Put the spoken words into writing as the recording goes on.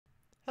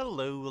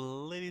Hello,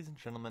 ladies and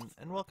gentlemen,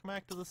 and welcome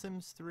back to The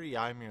Sims 3.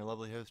 I'm your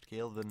lovely host,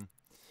 Calvin.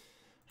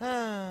 Ooh,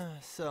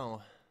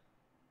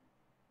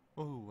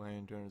 I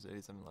earned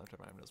 287 lifetime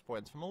items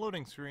points from a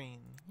loading screen.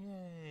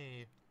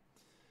 Yay.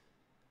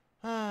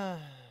 Alright,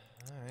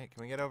 can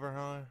we get over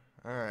here?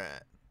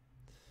 Alright.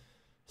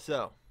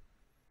 So,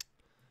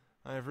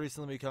 I have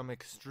recently become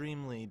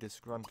extremely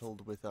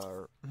disgruntled with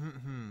our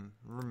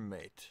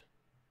roommate,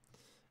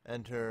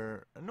 and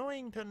her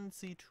annoying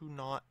tendency to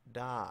not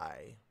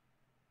die.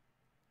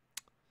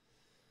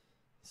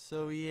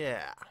 So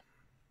yeah.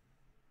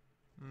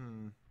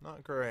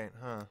 Not great,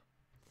 huh?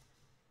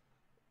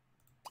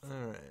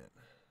 Alright.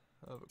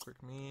 Have a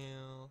quick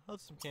meal.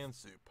 Have some canned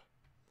soup.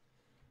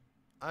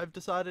 I've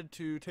decided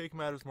to take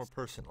matters more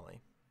personally.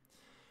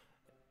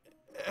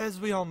 As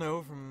we all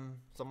know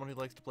from someone who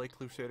likes to play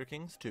Crusader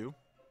Kings 2,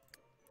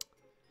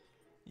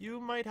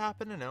 you might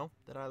happen to know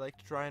that I like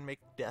to try and make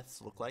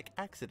deaths look like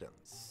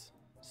accidents.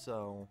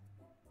 So,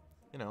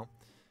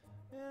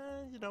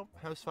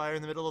 house fire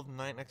in the middle of the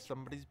night next to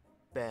somebody's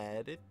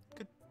bed, it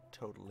could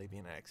totally be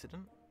an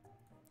accident.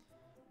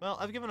 Well,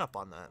 I've given up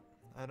on that.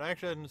 I'd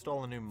actually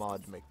install a new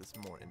mod to make this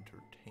more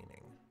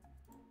entertaining.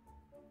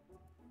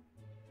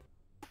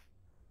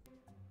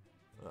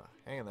 Ugh,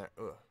 hang in there.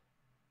 Ugh.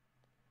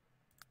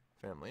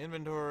 Family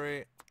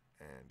inventory,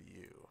 and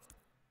you.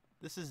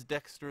 This is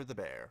Dexter the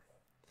bear.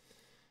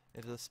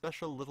 It is a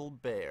special little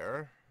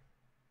bear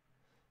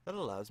that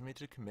allows me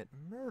to commit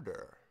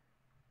murder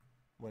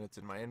when it's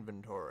in my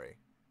inventory.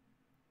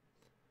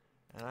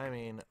 And I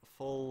mean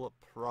full,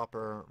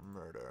 proper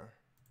murder.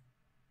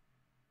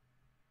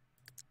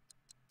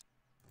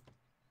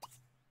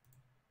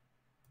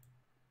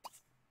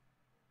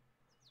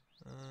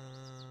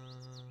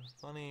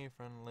 Funny,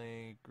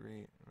 friendly,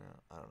 greet, no,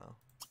 I don't know.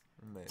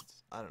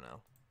 Roommates, I don't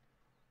know.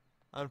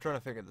 I'm trying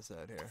to figure this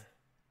out here.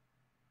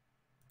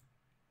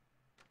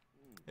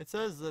 It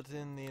says that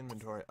in the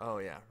inventory, oh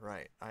yeah,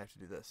 right, I have to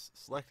do this.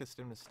 Select a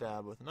stim to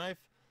stab with a knife,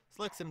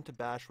 select him to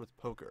bash with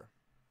poker.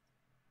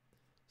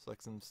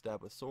 Select him to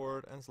stab with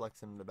sword, and select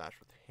him to bash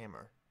with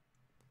hammer.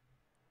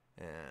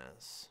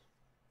 Yes.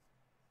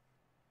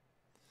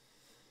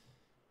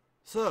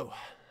 So,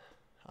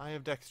 I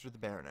have Dexter the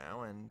bear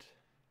now, and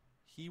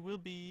he will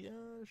be,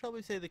 shall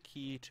we say, the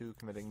key to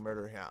committing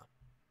murder here.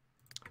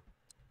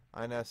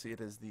 I now see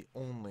it as the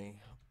only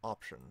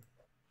option.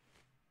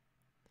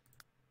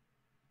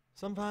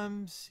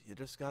 Sometimes you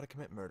just gotta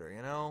commit murder,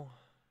 you know?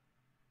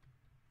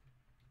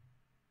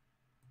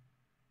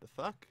 The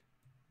fuck?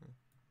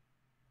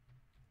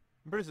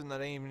 I'm pretty certain that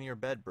ain't even your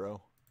bed,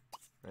 bro.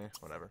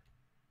 Whatever.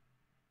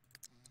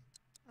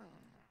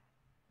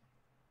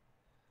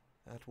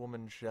 That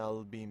woman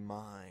shall be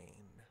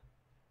mine.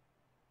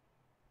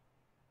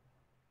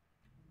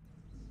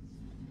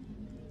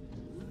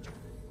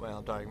 Well,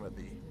 I'm talking about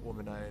the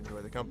woman I enjoy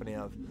the company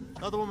of.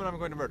 Not the woman I'm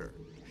going to murder.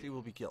 She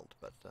will be killed,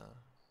 but,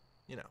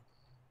 you know.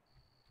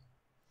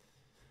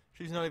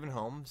 She's not even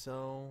home,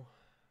 so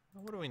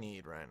what do we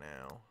need right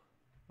now?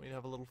 We need to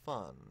have a little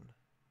fun.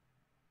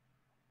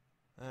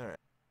 Alright.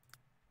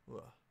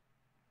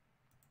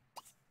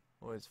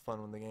 Always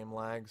fun when the game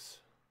lags.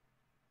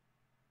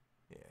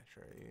 Yeah,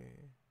 sure,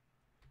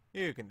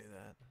 you can do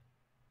that.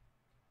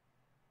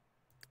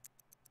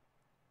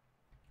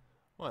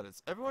 What,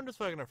 is everyone just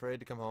fucking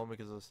afraid to come home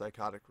because of a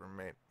psychotic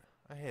roommate?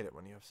 I hate it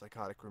when you have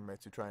psychotic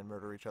roommates who try and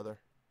murder each other.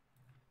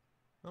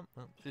 Oh,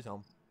 well, she's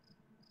home.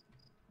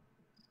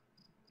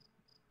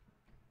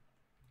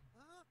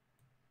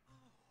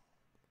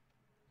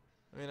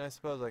 I mean, I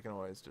suppose I can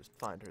always just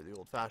find her the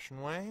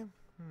old-fashioned way.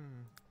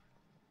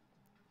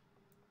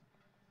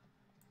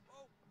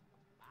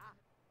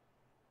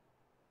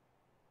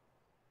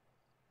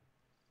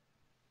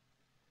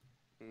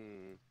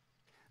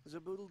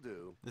 Zaboodle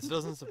do. This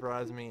doesn't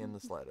surprise me in the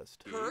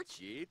slightest.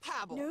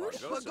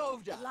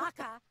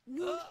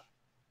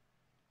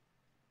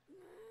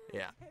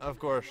 Yeah, of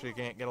course she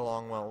can't get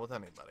along well with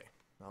anybody.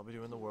 I'll be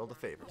doing the world a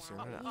favor soon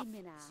enough.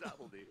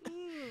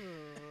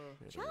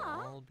 It'll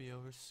all be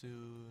over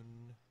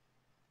soon.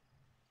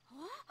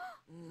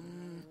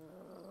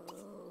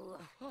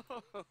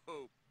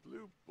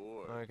 Blue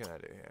boy. What can I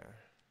do here?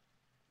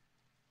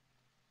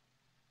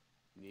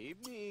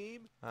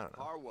 Neeb. I don't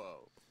know.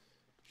 Harwo.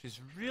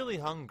 She's really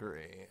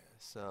hungry,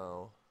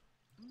 so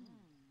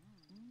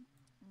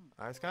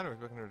I was kind of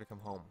expecting her to come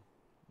home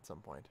at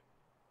some point.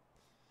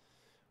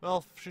 Well,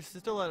 if she's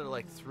still at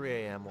like 3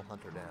 a.m., we'll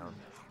hunt her down.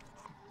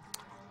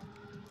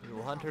 We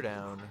will hunt her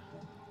down.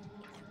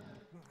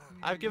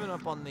 I've given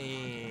up on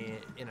the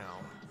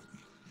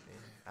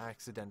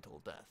accidental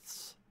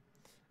deaths,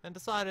 and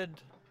decided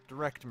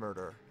direct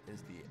murder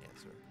is the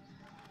answer.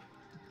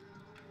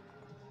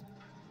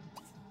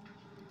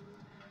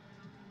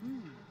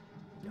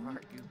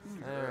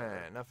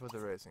 Alright, enough with the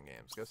racing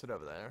games. Go sit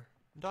over there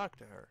and talk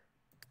to her.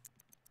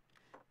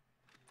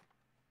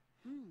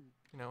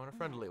 You know, in a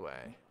friendly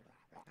way.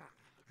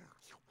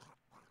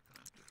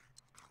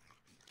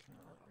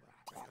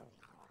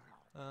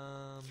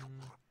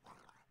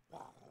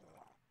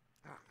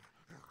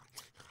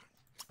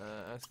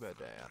 Ask about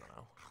day, I don't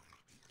know.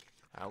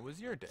 How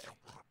was your day?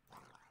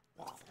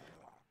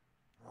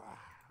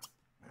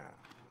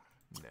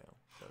 No,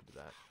 don't do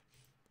that.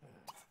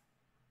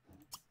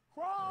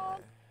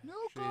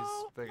 She's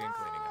friggin'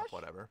 cleaning up,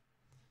 whatever.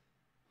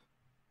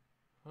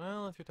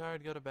 Well, if you're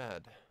tired, go to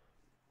bed.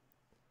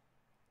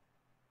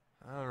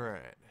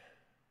 Alright.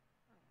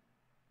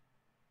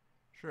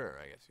 Sure,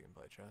 I guess you can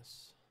play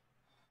chess.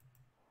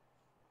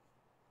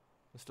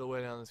 I'm still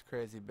waiting on this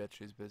crazy bitch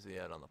who's busy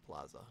out on the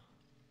plaza.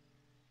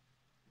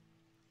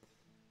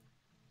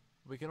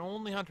 We can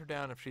only hunt her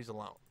down if she's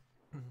alone.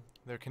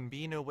 There can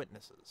be no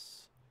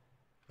witnesses.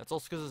 That's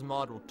also because this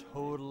mod will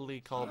totally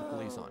call the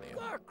police on you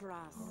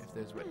if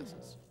there's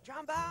witnesses.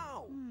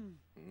 Jambao!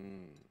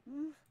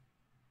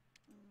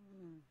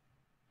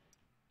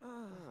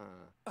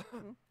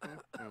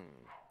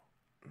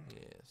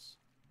 Yes.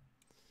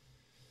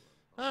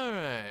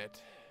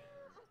 Alright.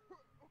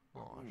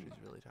 Oh, she's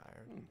really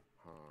tired.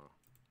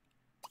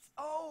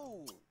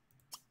 Oh!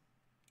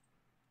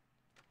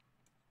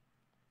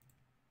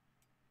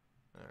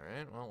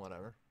 Alright, well,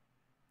 whatever.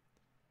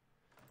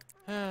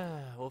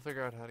 We'll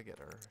figure out how to get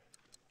her.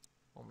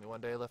 Only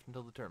one day left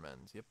until the term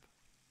ends, yep.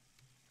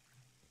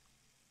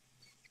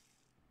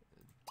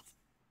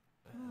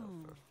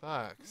 Oh, for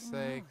fuck's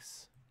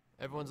sakes.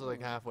 Everyone's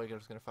like half awake, I'm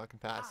just gonna fucking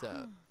pass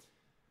out.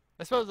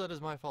 I suppose that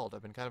is my fault.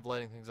 I've been kind of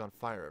lighting things on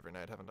fire every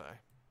night, haven't I?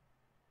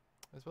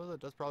 I suppose that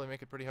does probably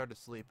make it pretty hard to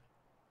sleep.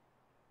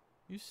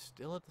 You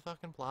still at the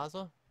fucking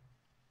plaza?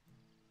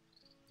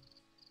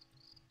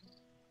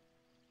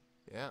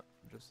 Yeah,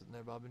 just sitting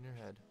there bobbing your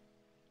head.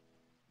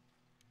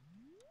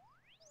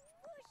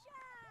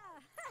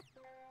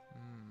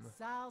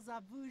 Salza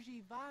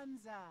bougie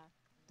vanza.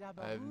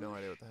 I have no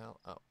idea what the hell.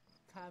 Oh,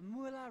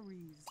 Kamula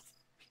Reeves.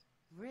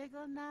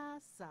 Rigona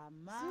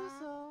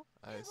Sama.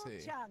 I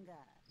see.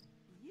 Changa.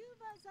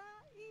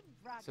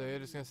 So you're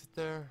just gonna sit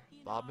there,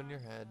 bobbing your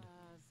head.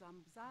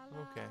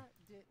 Okay.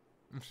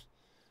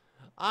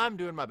 I'm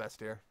doing my best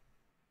here.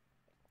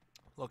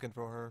 Looking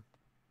for her.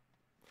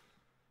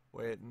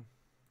 Waiting.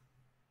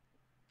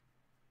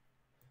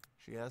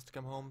 She has to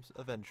come home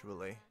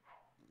eventually.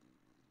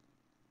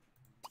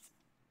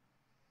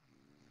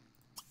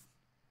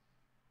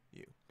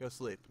 You, go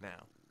sleep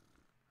now.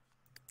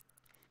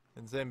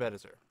 In the same bed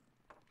as her.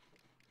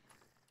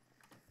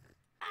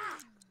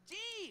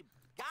 Jeeb!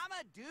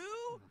 Gamma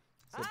do?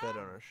 It's a bed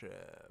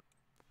ownership.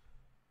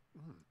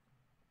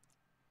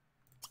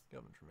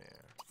 Coming from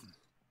here.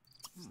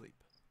 Sleep.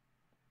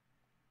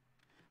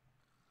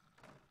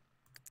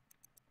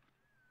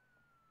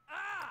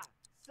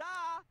 Sa!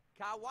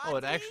 Kawati! Oh,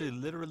 it actually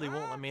literally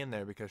won't let me in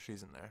there because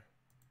she's in there.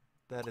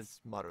 That is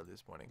moderately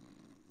disappointing.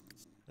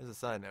 As a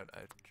side note,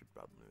 I should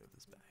probably move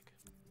this back.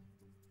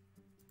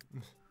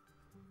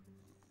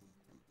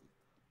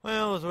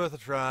 Well, it was worth a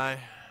try.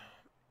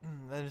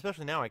 And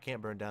especially now I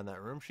can't burn down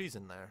that room. She's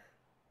in there.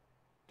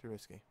 Too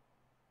risky.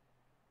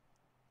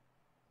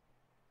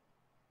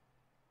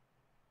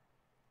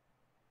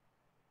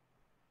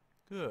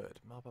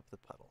 Good. Mop up the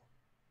puddle.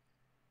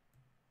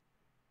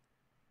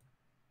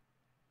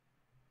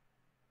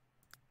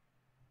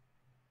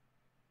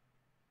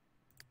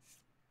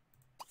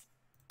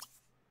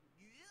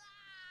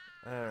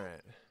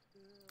 Alright.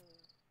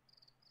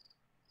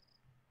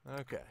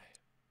 Okay.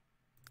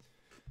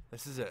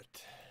 This is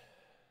it.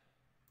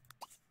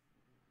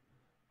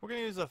 We're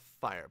gonna use a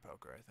fire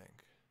poker, I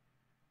think.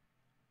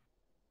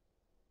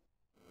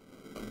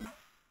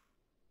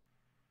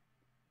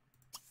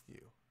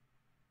 You.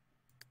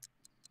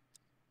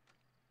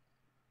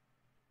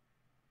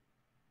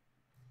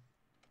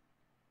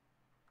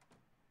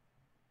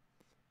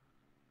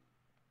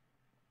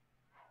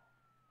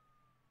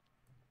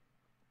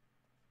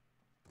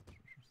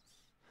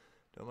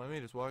 Don't mind me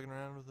just walking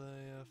around with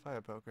a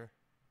fire poker.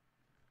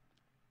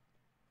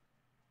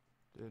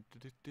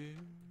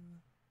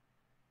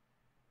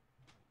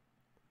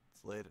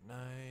 It's late at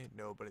night,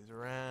 nobody's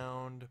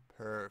around.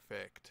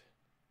 Perfect.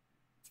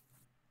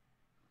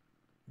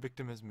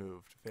 Victim has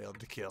moved, failed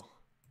to kill.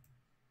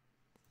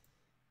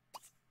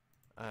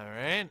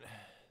 Alright,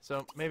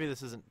 so maybe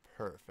this isn't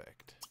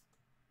perfect,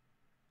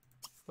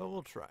 but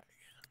we'll try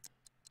again.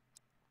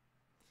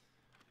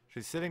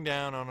 She's sitting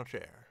down on a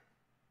chair.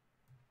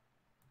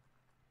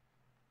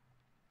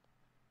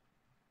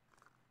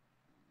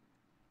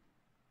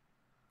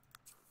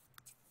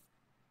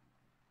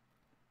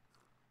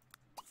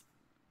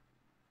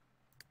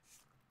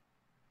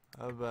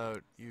 How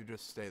about you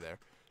just stay there?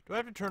 Do I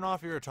have to turn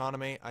off your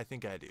autonomy? I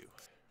think I do.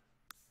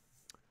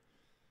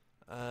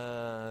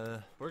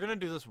 We're gonna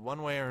do this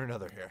one way or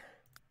another here.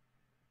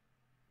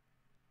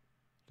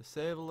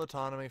 Disable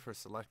autonomy for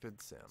selected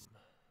sim.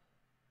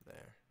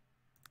 There.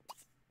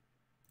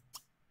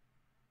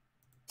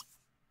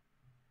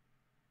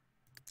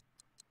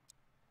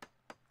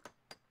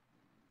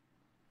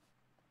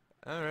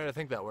 Alright, I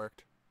think that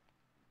worked.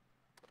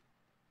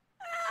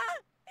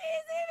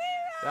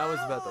 That was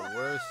about the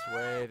worst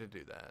way to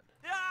do that.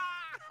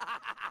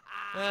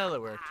 Well,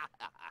 it worked.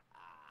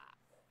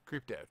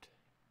 Creeped out.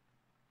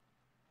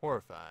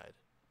 Horrified.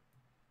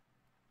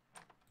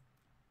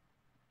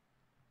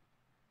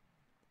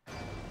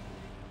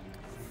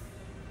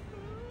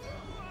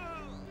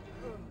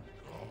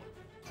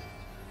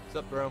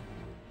 What's up, bro?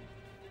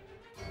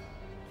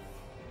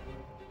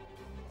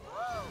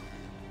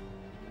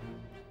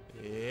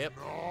 Yep.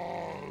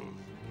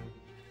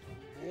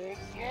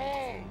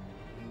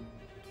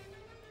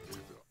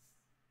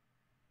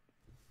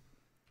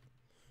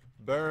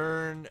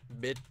 Burn,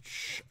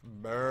 bitch,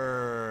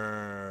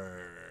 burn.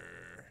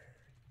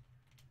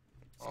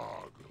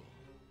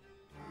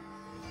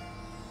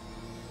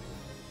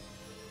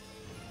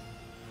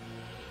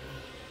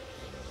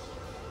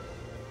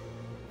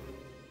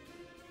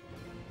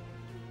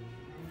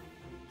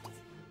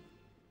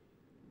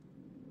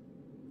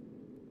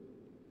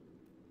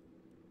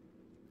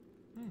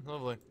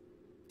 Lovely.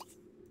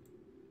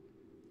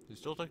 He's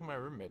still taking my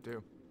roommate,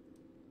 too.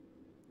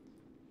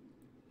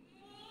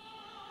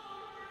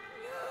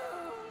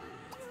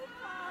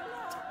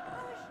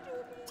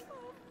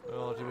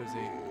 Oh, too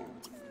busy.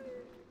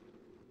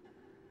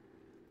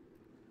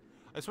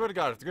 I swear to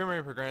God, if the Grim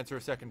Reaper grants her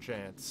a second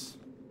chance.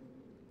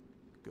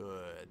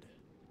 Good.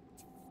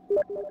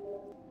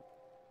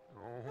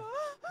 Oh.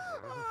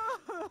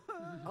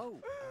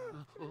 Oh,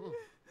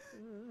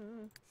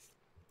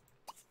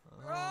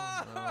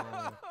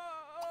 no.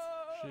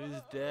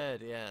 She's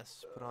dead,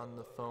 yes. Put on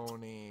the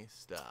phony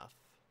stuff.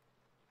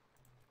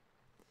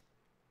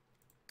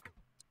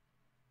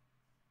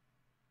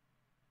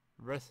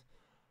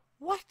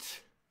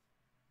 What?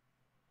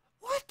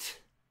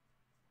 What?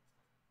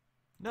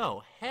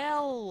 No.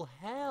 Hell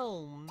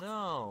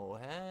no.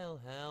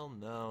 Hell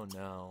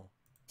no.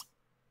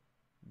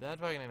 That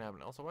fucking ain't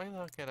happening. Also, why the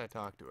hell can't I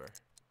talk to her?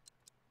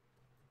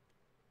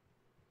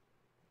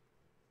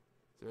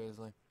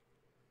 Seriously?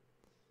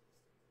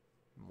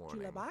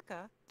 Morning.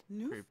 Chulabaka,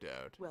 Noof, Creeped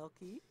out.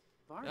 Welkie,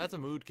 Varney. That's a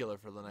mood killer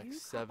for the You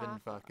next 7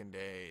 kabafa. fucking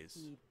days.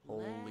 Ni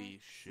Holy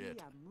black shit.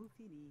 sea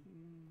amufini.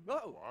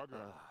 Oh.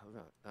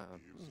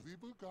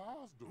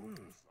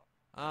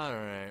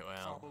 Alright,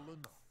 well.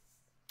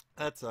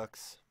 That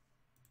sucks.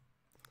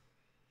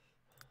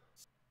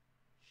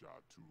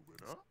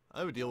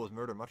 I would deal with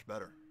murder much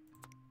better.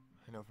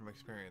 I know from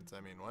experience.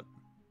 I mean, what?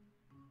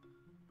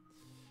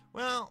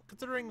 Well,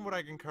 considering what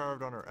I can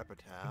carve on her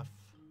epitaph.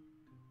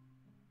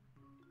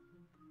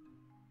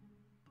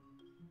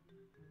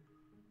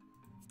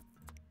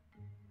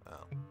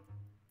 Oh.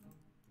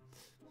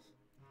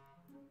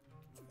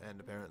 And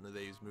apparently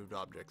they use moved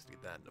objects to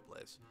get that into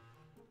place.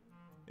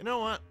 You know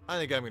what? I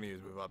think I'm going to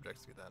use move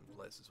objects to get that into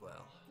place as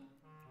well.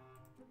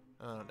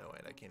 Oh, no,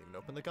 wait. I can't even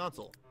open the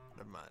console.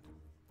 Never mind.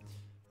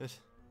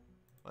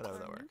 Whatever,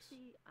 that works.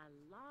 Anusi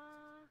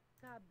ala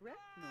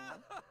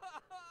cabretno.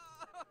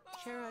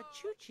 Chera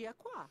chuchia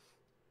qua.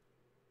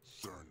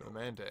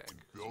 Romantic.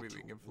 Sweet, we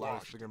can give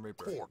flowers to the Grim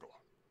Reaper.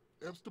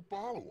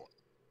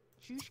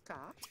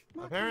 Chushkash.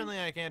 Apparently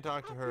I can't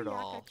talk to her at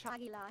all.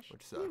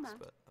 Which sucks,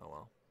 but oh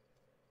well.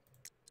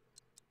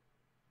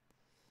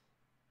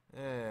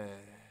 Eh.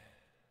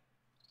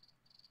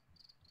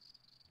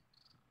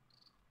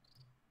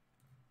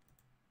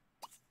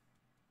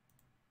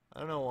 I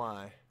don't know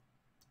why.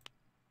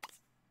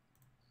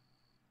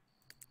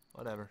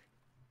 Whatever.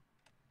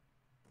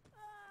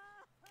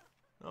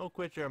 Oh,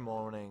 quit your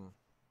mourning.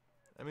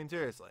 I mean,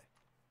 seriously.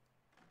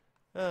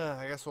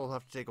 I guess we'll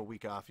have to take a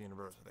week off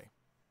university.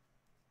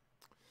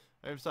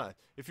 And besides,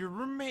 if your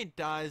roommate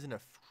dies in a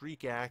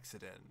freak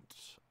accident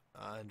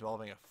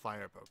involving a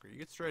fire poker, you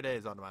get straight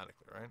A's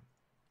automatically, right?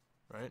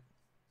 Right?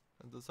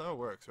 That's how it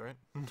works, right?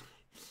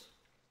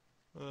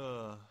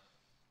 Oh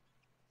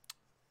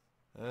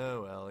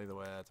well, either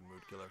way, that's a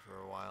mood killer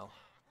for a while.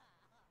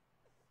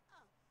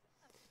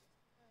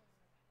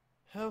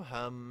 Ho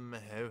hum,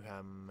 ho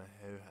hum,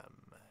 ho hum.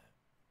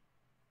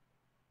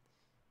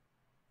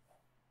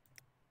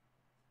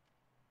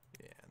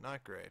 Yeah,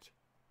 not great.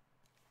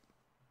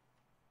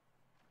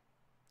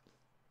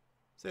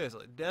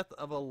 Seriously, death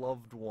of a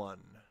loved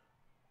one.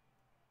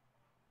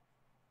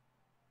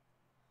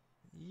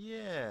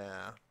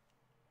 Yeah.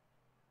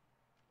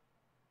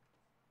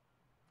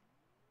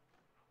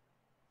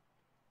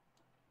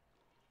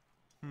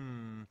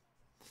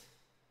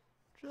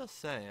 Just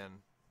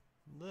saying.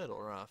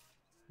 Little rough.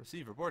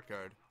 Receive report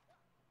card.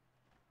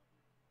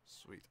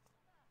 Sweet.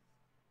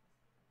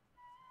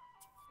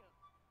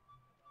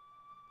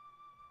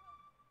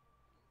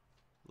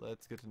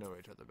 Let's get to know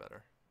each other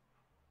better.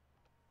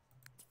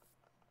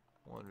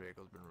 One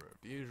vehicle's been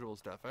removed. The usual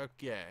stuff.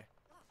 Okay.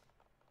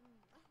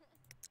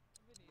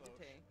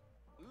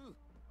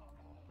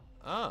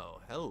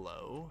 Oh,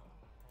 hello.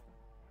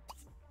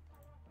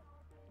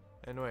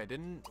 And wait,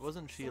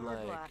 wasn't she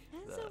like the,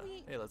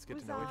 hey, let's get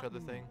to know each other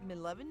thing?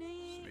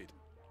 Sweet.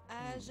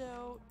 There's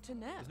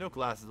no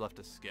classes left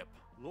to skip.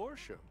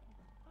 Lorsham.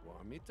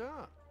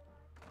 Wamita.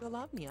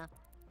 Golovnia.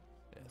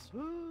 Yes.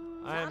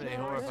 I am in a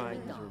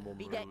horrifying, miserable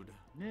mood.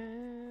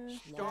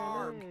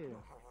 Stark.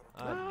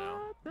 I don't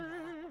know.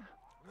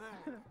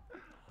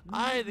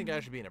 I think I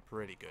should be in a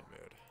pretty good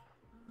mood.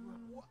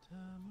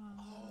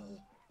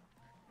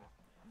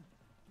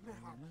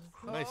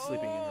 Nice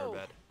sleeping in her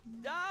bed.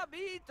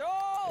 Dabito.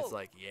 It's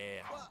like,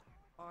 yeah.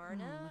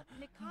 Arna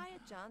Nikaya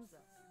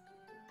Janza.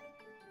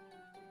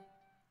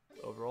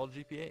 Overall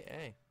GPA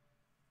A.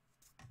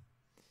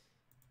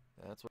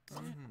 That's what.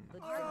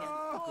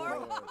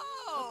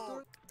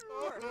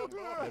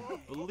 I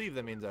believe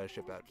that means I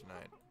ship out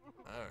tonight.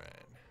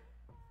 Alright.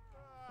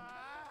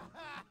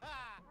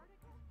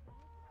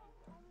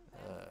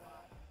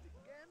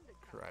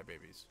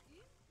 Crybabies.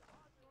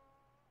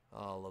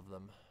 All of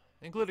them.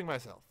 Including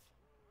myself.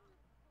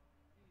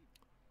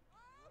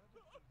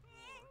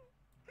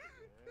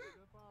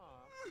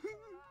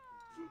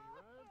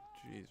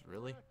 Jeez,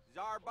 really?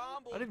 I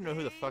don't even know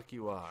who the fuck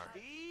you are.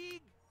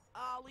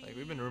 Like,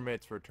 we've been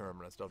roommates for a term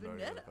and I still don't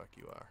know who the fuck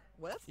you are.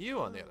 What's You,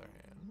 on the other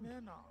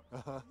hand.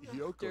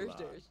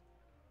 Durs.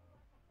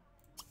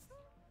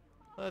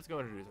 Let's go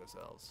introduce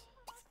ourselves.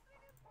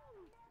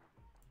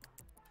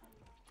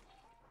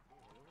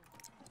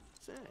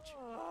 Sech.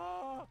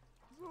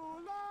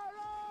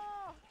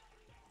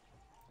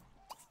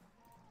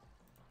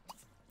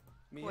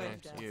 Me Wait.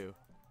 and It's you.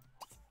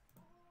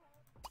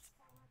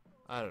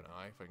 I don't know,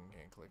 I fucking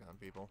can't click on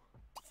people.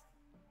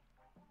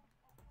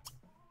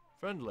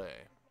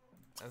 Friendly.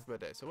 That's my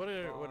day. So what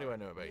do I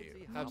know about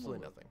you? Absolutely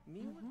nothing.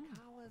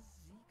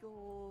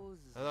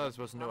 I thought I was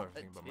supposed to know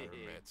everything about my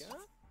roommates.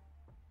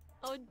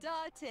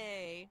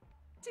 Odate.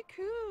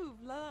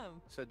 Takuv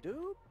lam.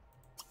 Sadoob?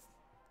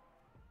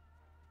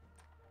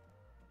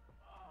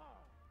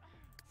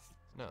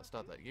 No,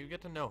 stop that. You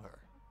get to know her.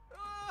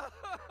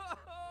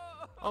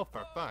 Oh,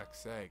 for fuck's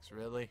sakes,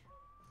 really?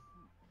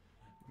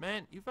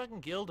 Man, you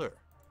fucking killed her.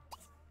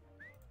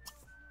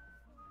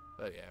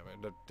 But yeah,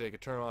 I'm gonna take a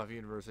term off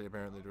university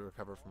apparently to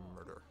recover from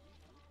murder.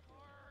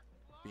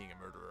 Being a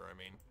murderer, I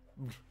mean.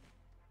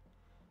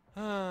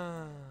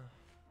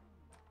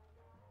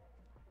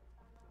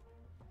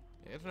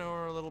 Get to know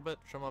her a little bit,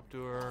 come up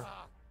to her.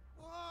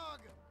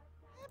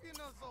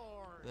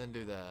 Then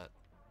do that.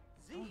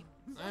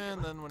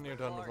 And then when you're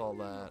done with all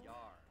that,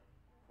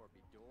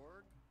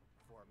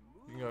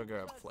 you can go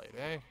grab a plate,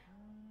 eh?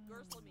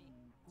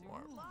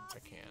 Or I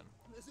can.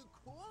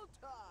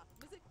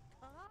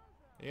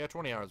 You got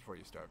 20 hours before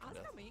you start to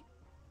death.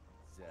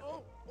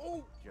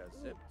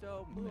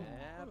 Jazipto,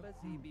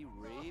 Mabazibi,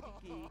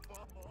 Rabiki,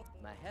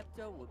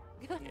 Mahepto,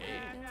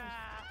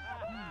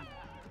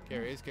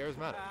 Carrie is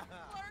charismatic.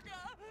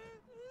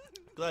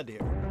 Glad to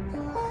hear.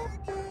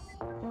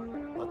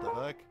 What the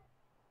fuck?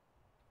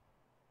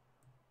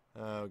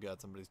 Oh god,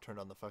 somebody's turned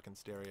on the fucking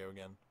stereo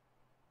again.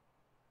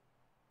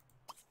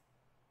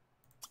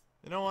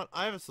 You know what?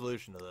 I have a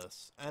solution to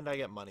this, and I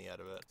get money out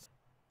of it.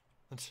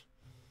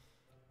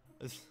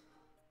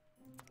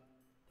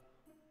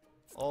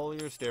 All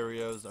your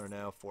stereos are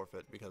now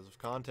forfeit because of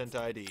Content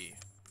ID.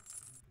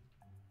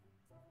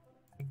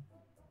 And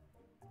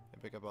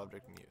pick up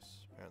object in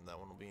use. Apparently that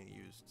one will be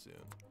used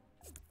soon.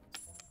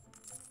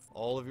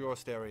 All of your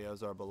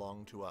stereos are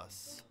belong to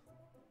us.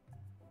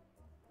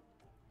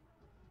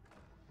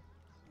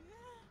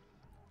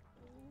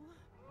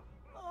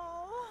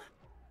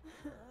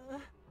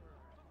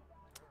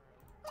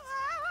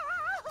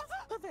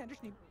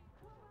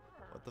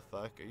 What the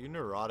fuck? Are you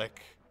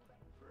neurotic?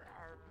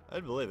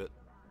 I'd believe it.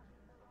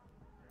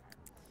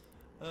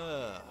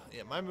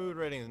 Yeah, my mood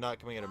rating is not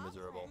coming out of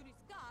miserable.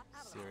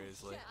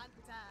 Seriously.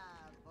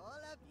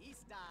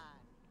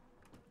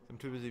 I'm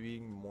too busy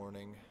being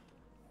mourning.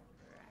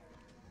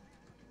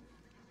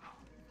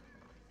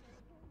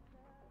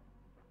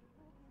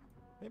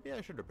 Maybe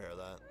I should repair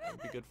that.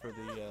 It'd be good for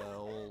the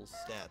old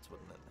stats,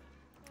 wouldn't it?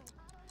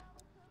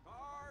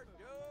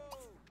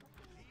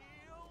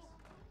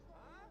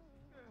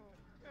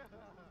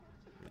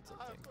 Read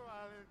something.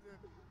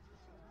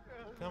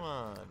 Come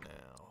on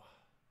now.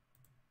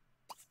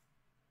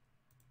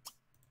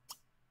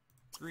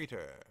 Greet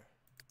her.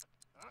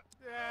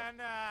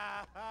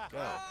 Go.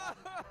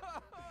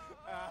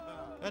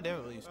 God damn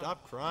it, will you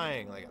stop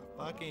crying like a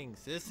fucking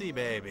sissy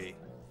baby?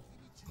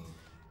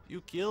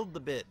 You killed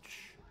the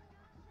bitch.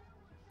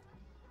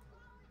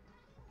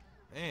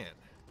 Man.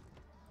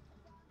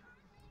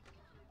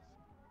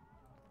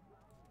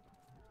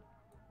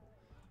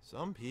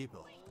 Some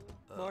people.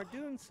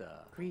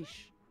 Mardunsa.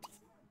 Grish.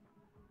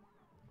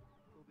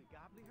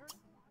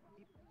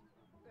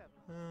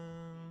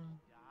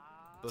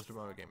 Boost her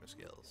mama gamer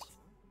skills.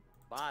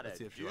 Bada Let's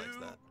see if she likes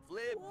that.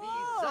 Flip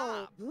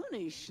Whoa,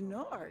 Looney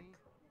Schnork.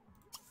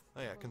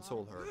 Oh yeah,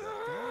 console her.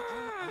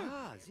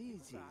 Ah,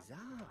 zizi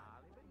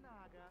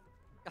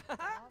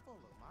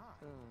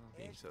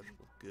Being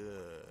sociable.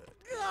 Good.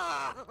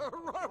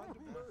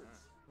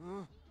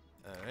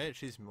 Alright,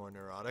 she's more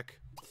neurotic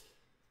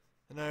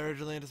than I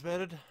originally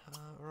anticipated.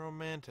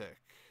 Romantic.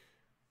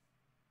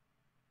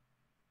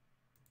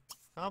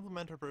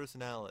 Compliment her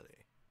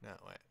personality. No,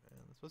 wait.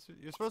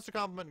 You're supposed to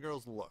compliment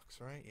girls' looks,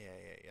 right?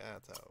 Yeah,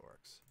 that's how it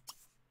works.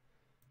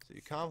 So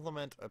you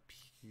compliment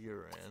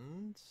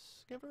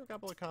appearance. Give her a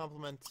couple of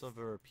compliments of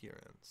her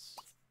appearance.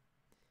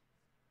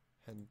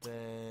 And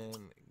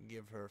then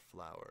give her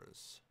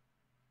flowers.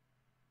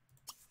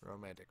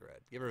 Romantic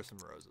red. Give her some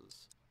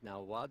roses.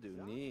 Now wadu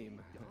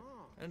neem.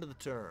 End of the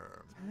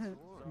term.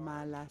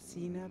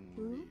 Malasina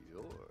Poo.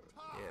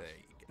 Yeah, there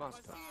you go.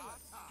 Must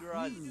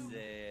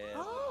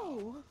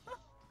Oh.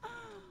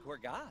 Poor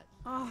God.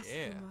 Awesome.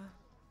 Yeah.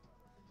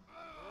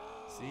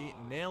 See,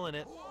 nailing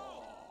it.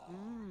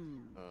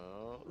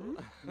 Oh.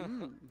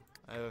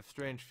 I have a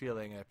strange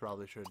feeling I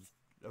probably should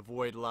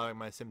avoid allowing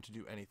my sim to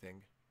do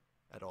anything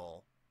at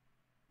all.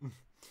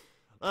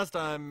 Last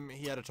time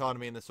he had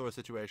autonomy in the source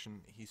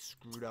situation, he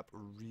screwed up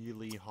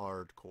really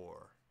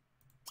hardcore.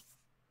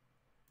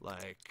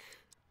 Like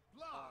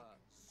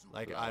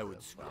I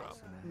would screw up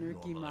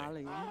Nurki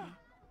normally. Mali.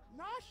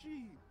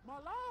 Nashi, my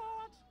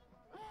lord.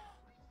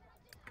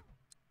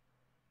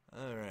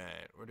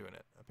 Alright, we're doing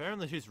it.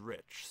 Apparently she's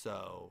rich,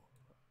 so...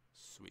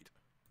 Sweet.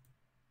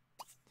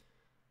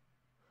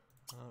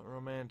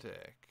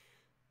 Romantic.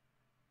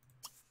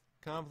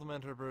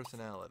 Compliment her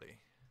personality.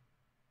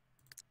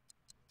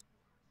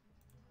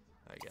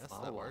 I guess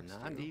that works too.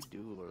 Nandi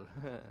Dool.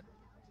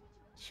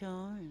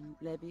 Charm.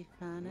 Lebby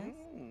Fanas.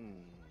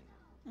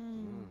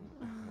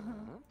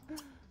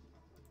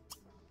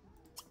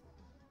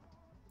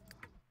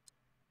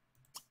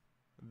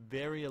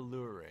 Very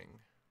alluring.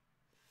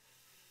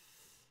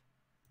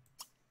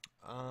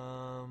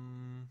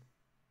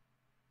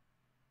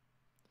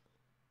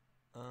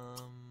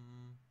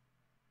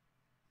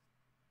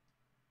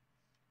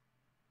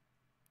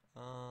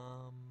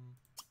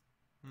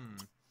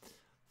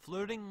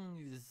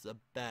 Flirting is a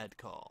bad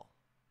call.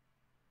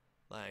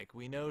 Like,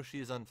 we know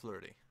she's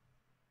unflirty.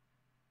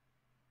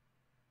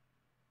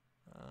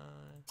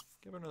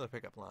 Give her another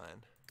pickup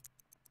line.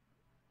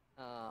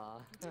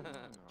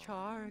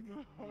 Charg.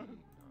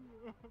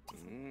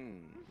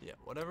 Yeah,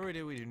 whatever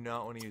we do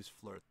not want to use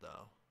flirt,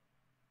 though.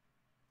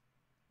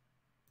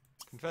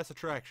 Confess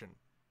attraction.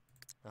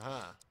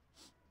 Aha.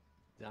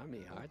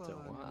 Dami Harto.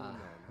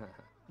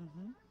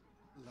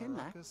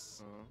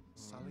 Laracus,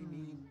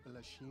 Salini,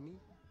 Belashini.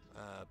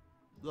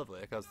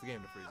 Lovely. That caused the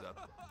game to freeze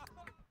up.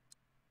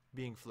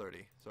 Being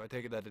flirty. So I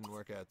take it that didn't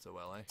work out so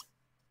well, eh?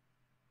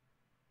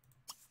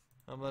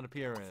 Compliment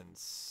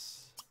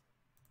appearance.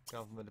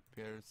 Compliment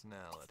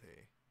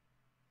personality.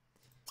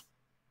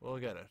 We'll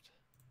get it.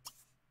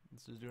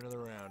 Let's just do another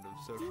round of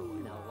social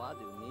life.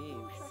 Nawadu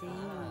Neem.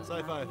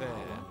 Sci-fi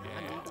fan.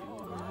 Yeah.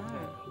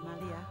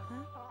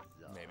 Maliaka.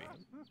 Maybe.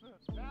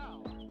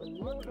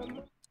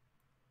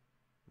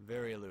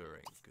 Very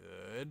alluring.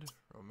 Good.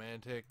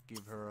 Romantic.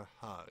 Give her a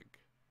hug.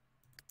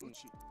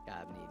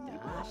 Gabni Da.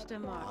 A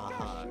Ashtamar.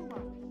 hug.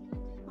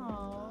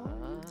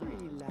 Oh,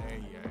 pretty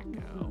There lad. you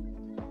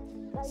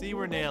go. See,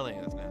 we're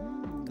nailing this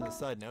now. As a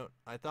side note,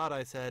 I thought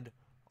I said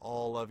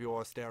all of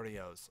your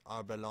stereos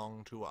are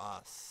belong to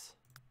us.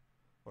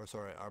 Or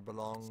sorry, are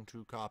belong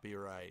to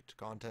copyright.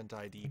 Content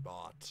ID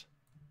bot.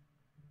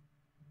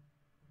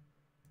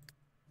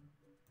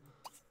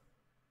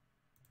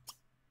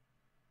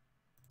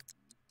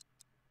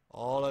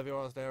 All of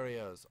your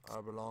stereos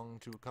are belong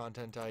to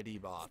Content ID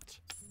bot.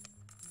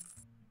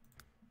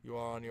 You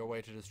are on your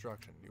way to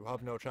destruction. You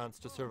have no chance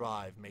to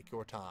survive. Make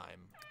your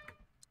time.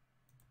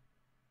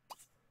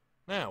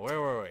 Now,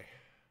 where were we?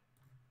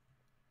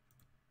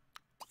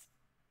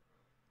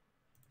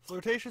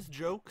 Flirtatious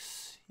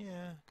jokes?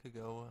 Yeah, could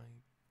go, I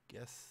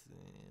guess.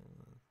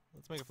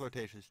 Let's make a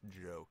flirtatious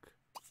joke.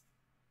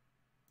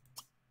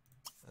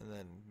 And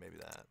then maybe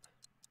that.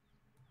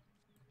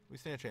 We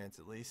stand a chance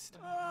at least.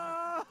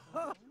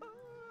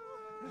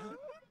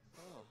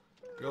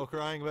 Girl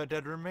crying about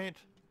dead roommate?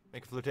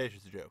 Make a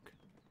flirtatious joke.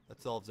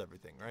 That solves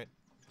everything, right?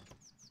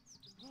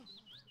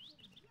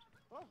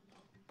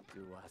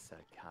 Duasa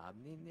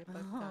Kabni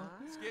Nipata.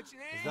 Is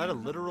that a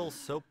literal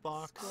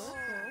soapbox?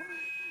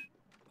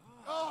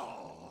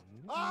 Whoa.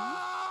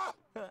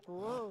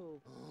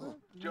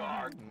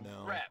 Dark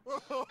No. rep.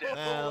 Well,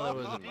 that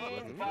wasn't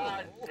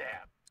worth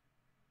it.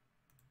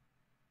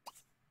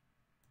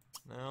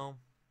 No.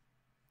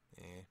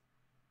 Eh.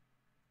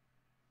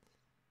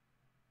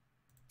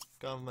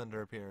 Compliment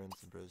her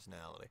appearance and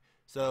personality.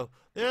 So,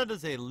 that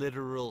is a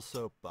literal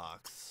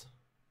soapbox.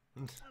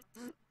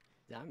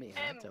 Dami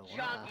Harto.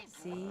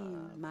 Si,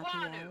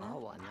 Matiala.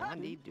 Awa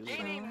Nandi Dool.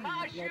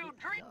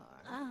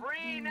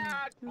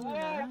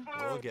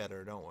 We'll get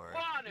her, don't worry.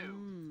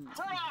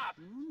 Croft,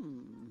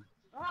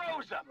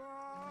 Rosa,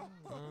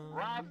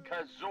 Rob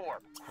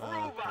Kazorb,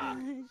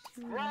 Kruva,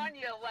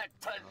 Granulet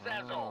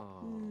Pazzezzle,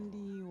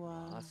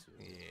 Ndiwa.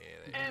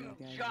 Yeah, M.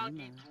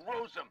 Chonky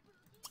Drosum,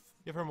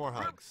 give her more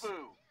hugs.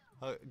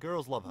 Boo,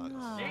 Girls love hugs.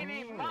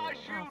 Nini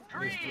Mashu It's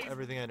Dream,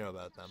 everything I know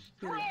about them.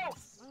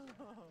 Gross,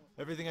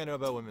 Everything I know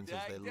about women says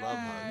they love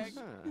hugs.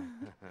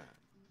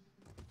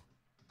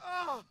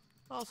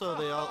 Also,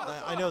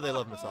 I know they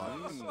love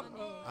massages.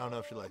 I don't know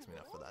if she likes me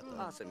enough for that, though.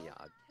 Awesome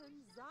Yag.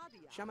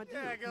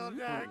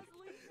 Shamadu.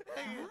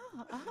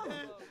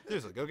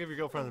 Seriously, go give your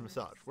girlfriend a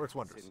massage. Works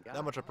wonders.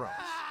 That much I promise.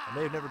 I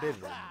may have never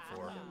dated a woman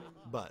before,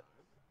 but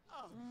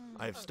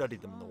I have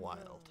studied them in the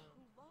wild.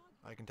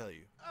 I can tell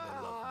you,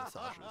 they love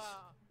massages.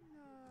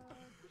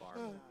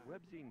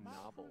 Websy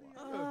novel.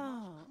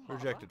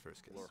 Rejected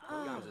first kiss.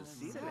 Gaza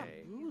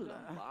Sine.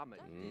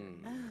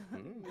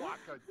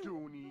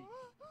 Wakaduni.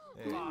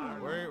 Hey,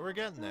 we're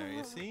getting there,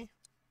 you see?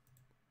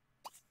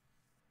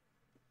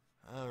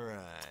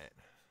 Alright.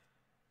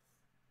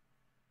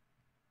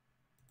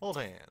 Hold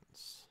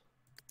hands.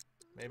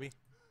 Maybe?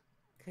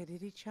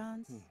 Kadiri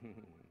chance.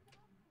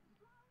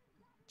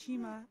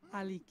 Chima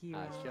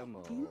alikira.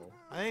 Ashamo.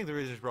 I think the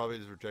reason she's probably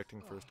just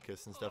rejecting first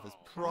kiss and stuff is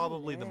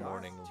probably the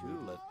morning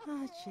moodlet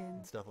Achin.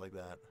 and stuff like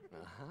that.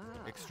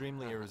 Aha.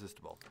 Extremely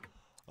irresistible.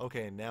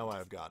 Okay, now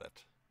I've got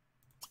it.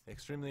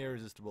 Extremely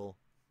irresistible.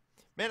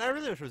 Man, I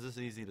really wish it was this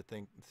easy to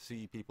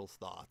see people's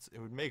thoughts. It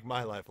would make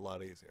my life a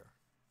lot easier.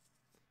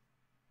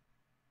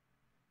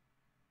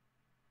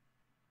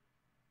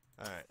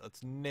 Alright,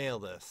 let's nail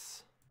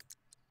this.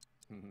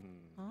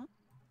 Huh?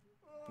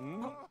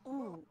 Hmm?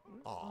 Oh.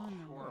 Aw,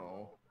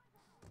 Oh.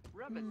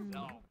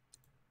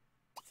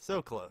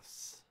 so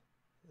close.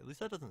 At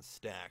least that doesn't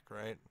stack,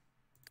 right?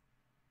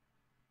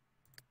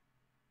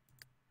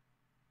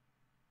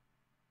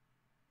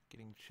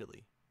 Getting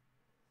chilly.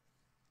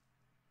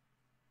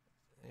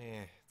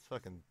 It's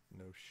fucking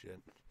no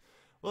shit.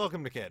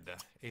 Welcome to Canada.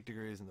 8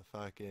 degrees in the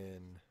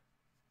fucking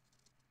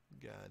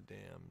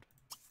goddamned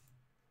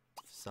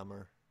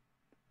summer.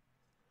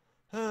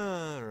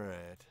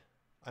 Alright.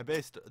 I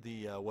based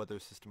the weather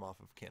system off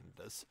of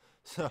Canada's.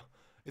 So,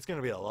 it's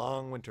gonna be a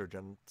long winter,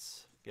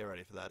 gents. Get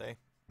ready for that, eh?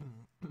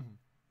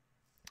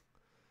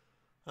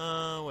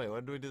 Wait,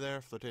 what do we do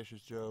there?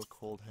 Flirtatious joke,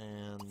 hold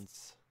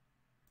hands.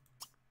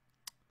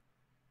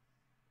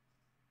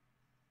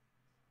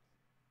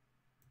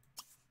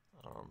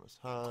 Armless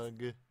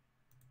hug.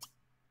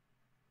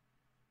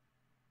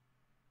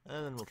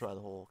 And then we'll try the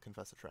whole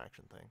confess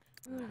attraction thing.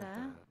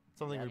 Ura.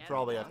 Something we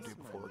probably have to do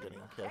before getting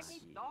a kiss.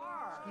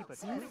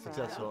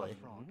 Successfully.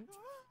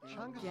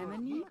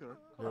 Gemini.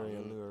 Very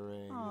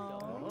alluring.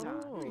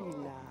 Oh.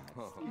 Relax.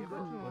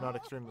 We're not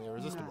extremely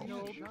irresistible.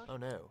 Oh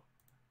no.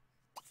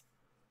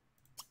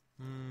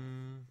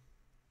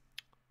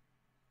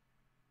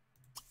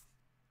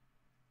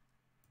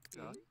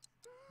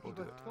 We'll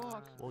do it.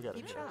 We'll get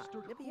it. Icha.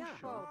 Nibia.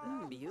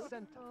 Biu.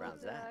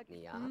 Franza.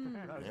 Nia.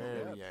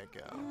 There you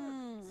go.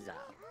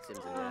 Zap.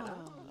 Simzanetta.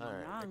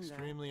 Alright, Nanga.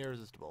 extremely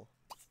irresistible.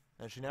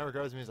 And she now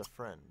regards me as a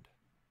friend.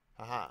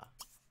 Haha.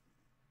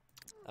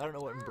 I don't know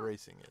what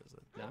embracing is.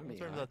 In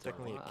terms of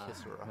technically a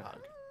kiss or a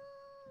hug.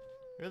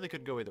 Really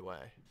could go either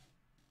way.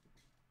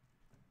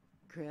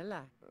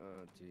 Krilla.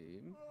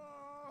 Team.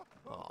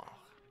 Aw.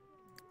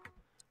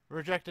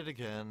 Rejected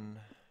again.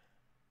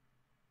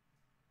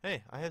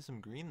 Hey, I have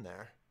some green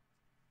there.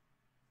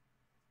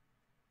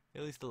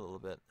 At least a little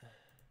bit.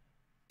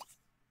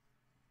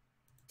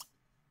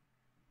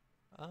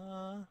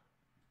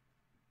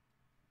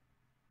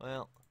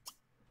 Well,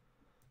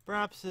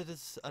 perhaps it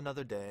is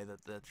another day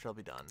that shall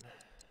be done.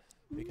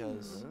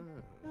 Because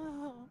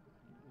Oh.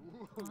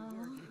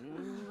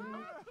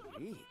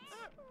 Eat.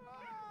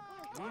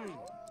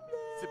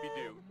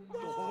 Zippy-doo. The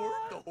horde?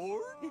 The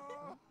horde?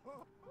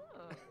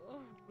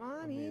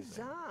 Money Amazing.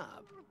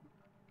 Zap.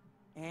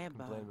 Eba.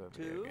 complain about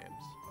video Two.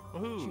 games.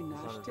 Woohoo! It's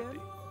Chunashtem. 150.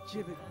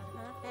 Jibbit.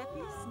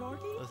 Happy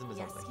Snorty. Listen to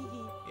Yes, something.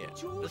 he.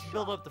 Yeah, let's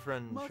build up the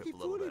friendship a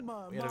little bit.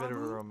 Makifurima, We had a bit of a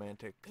Manu.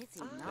 romantic It's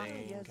thing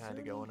kind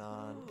of going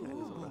on. Kind of,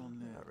 sorta.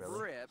 Not really.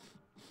 Rip.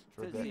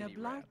 For a bit. Tina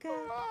Blanca.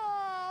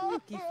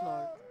 Lucky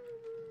Flor.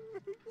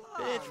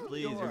 Bitch,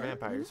 please, you're a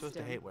vampire. You're supposed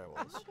to hate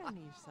werewolves.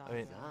 I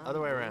mean, other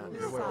way around.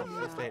 You're a werewolf.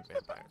 You're supposed to hate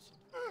vampires.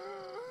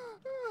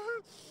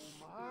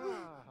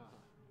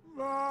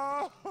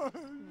 Oh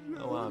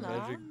wow,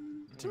 magic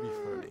to be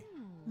fruity.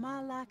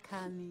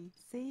 Malakani.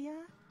 Sia.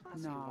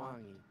 No.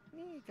 Wangi.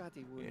 Ni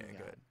gati Yeah, wuya.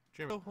 good.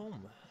 Jim, go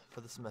home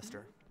for the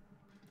semester.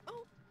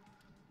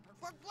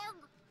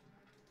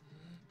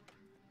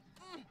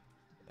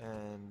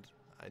 And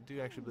I do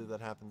actually believe that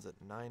happens at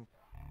 9,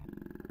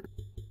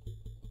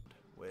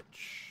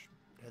 which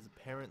has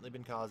apparently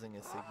been causing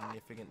a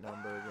significant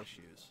number of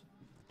issues.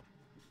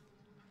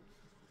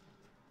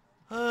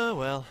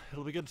 Well,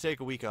 it'll be good to take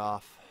a week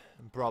off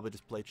and probably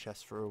just play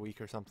chess for a week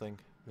or something.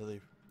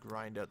 Really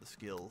grind out the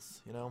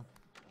skills, you know?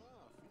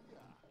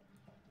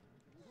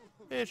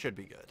 It should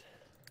be good.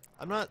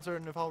 I'm not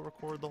certain if I'll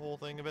record the whole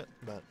thing of it,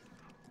 but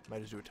might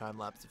just do a time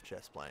lapse of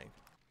chess playing.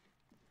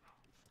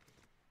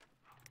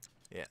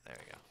 Yeah, there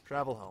you go.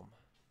 Travel home.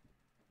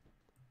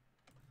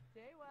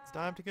 It's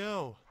time to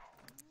go.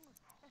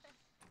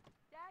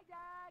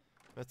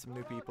 Met some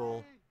new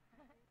people.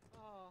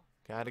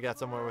 Kinda got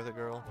somewhere with a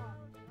girl.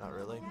 Not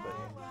really, but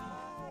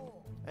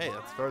hey,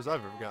 that's as far as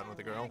I've ever gotten with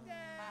a girl.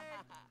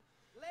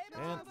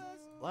 And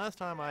last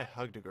time I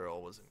hugged a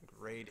girl was in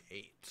grade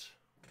 8.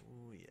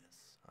 Oh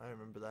yes, I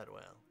remember that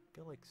well.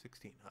 Got like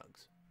 16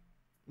 hugs.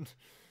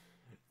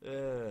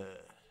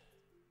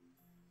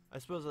 I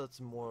suppose that's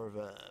more of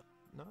a,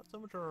 not so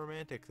much a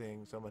romantic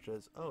thing, so much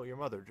as, oh, your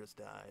mother just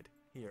died.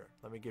 Here,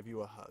 let me give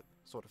you a hug,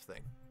 sort of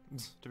thing.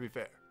 To be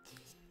fair.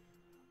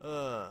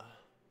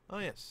 Oh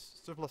yes,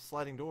 surplus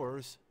sliding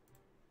doors.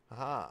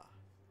 Haha.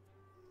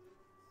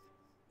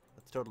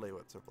 That's totally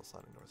what surplus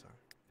sliding doors are.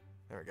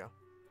 There we go.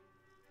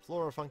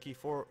 Floor funky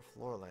floor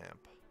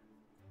lamp.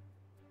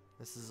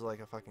 This is like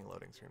a fucking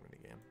loading screen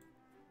minigame.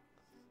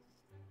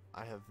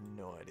 I have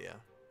no idea.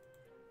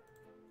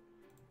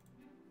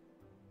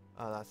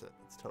 Oh, that's it.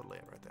 That's totally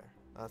it right there.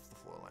 That's the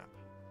floor lamp.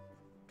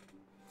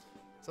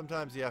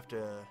 Sometimes you have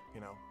to,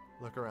 you know,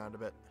 look around a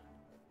bit.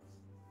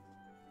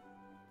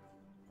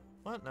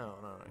 What? No,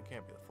 no, no, it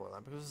can't be the floor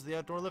lamp because this is the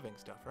outdoor living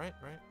stuff, right?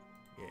 Right?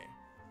 Yeah.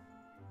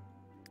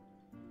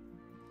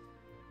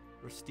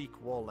 Rustique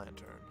wall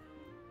lantern.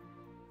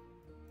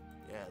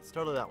 Yeah, it's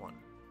totally that one.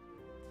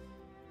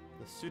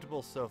 The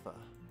suitable sofa.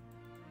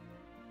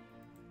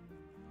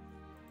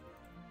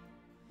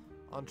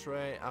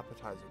 Entree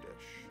appetizer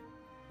dish.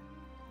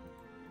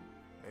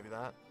 Maybe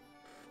that.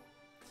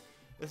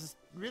 This is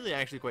really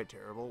actually quite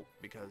terrible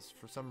because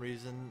for some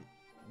reason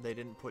they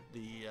didn't put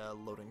the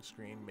loading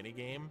screen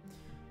minigame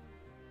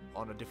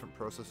on a different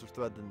processor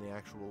thread than the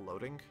actual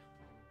loading.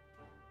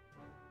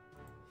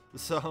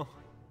 So,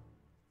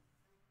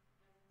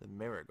 the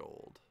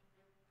marigold.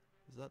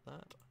 Is that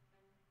that?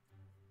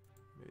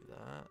 Maybe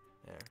that.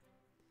 There.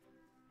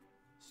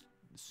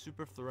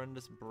 Super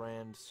Florendous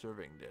brand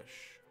serving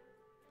dish.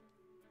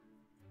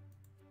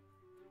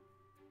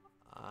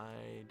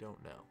 I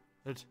don't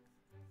know.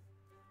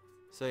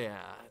 So yeah,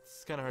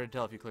 it's kind of hard to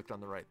tell if you clicked on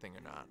the right thing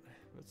or not.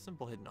 It's a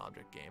simple hidden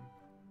object game.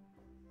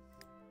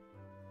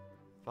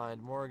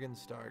 Find Morgan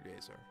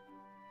Stargazer.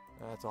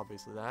 That's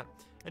obviously that.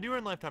 And you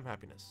earn lifetime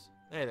happiness.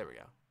 Hey, there we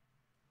go.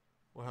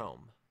 We're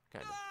home,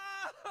 kind of.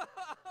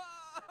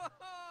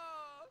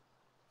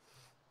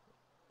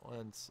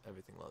 Once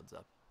everything loads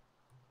up.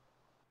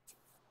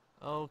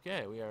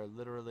 Okay, we are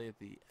literally at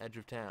the edge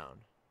of town.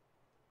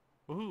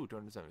 Woohoo!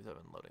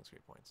 277 loading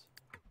screen points.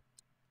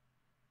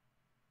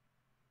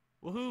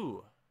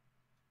 Woohoo!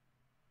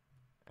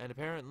 And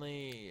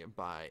apparently,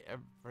 by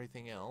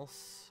everything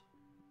else,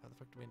 how the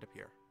fuck do we end up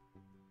here?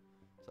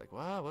 It's like,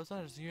 wow, wasn't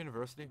that just a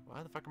university?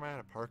 Why the fuck am I at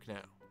a park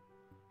now?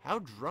 How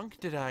drunk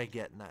did I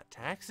get in that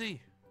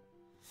taxi?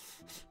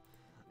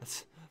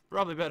 That's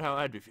probably about how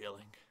I'd be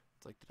feeling.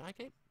 It's like, did I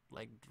get,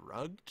 like,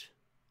 drugged?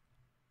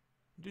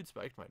 Dude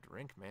spiked my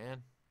drink,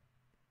 man.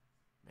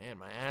 Man,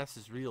 my ass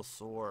is real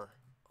sore.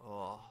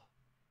 Oh,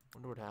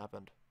 wonder what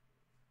happened.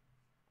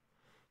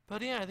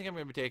 But yeah, I think I'm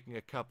going to be taking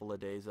a couple of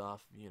days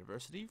off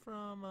university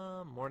from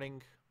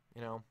mourning,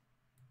 you know,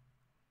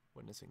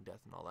 witnessing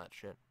death and all that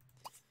shit.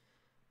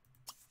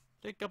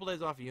 Take a couple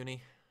days off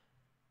uni.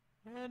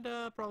 And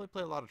probably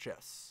play a lot of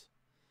chess.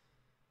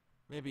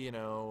 Maybe, you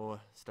know,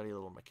 study a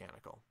little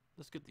mechanical.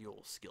 Just get the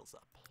old skills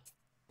up.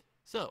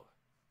 So,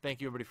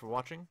 thank you everybody for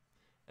watching.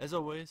 As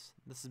always,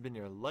 this has been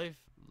your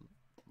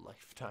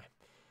lifetime.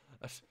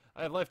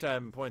 I have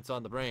lifetime points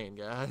on the brain,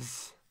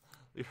 guys.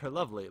 Your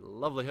lovely,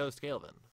 lovely host, Calvin.